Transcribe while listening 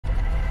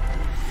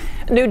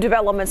New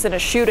developments in a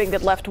shooting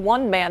that left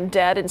one man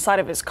dead inside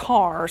of his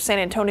car. San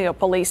Antonio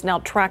police now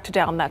tracked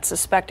down that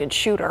suspected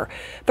shooter.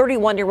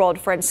 31-year-old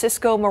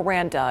Francisco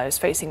Miranda is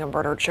facing a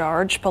murder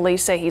charge.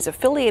 Police say he's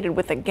affiliated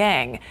with a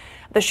gang.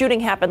 The shooting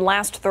happened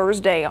last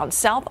Thursday on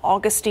South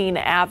Augustine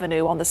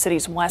Avenue on the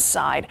city's west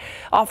side.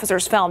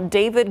 Officers found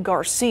David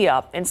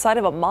Garcia inside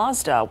of a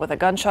Mazda with a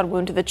gunshot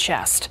wound to the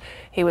chest.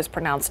 He was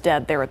pronounced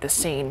dead there at the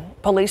scene.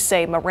 Police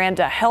say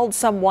Miranda held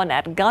someone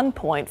at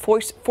gunpoint,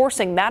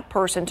 forcing that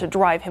person to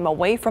drive him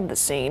away from the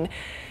scene.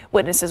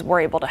 Witnesses were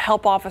able to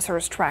help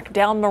officers track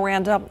down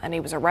Miranda, and he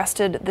was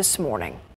arrested this morning.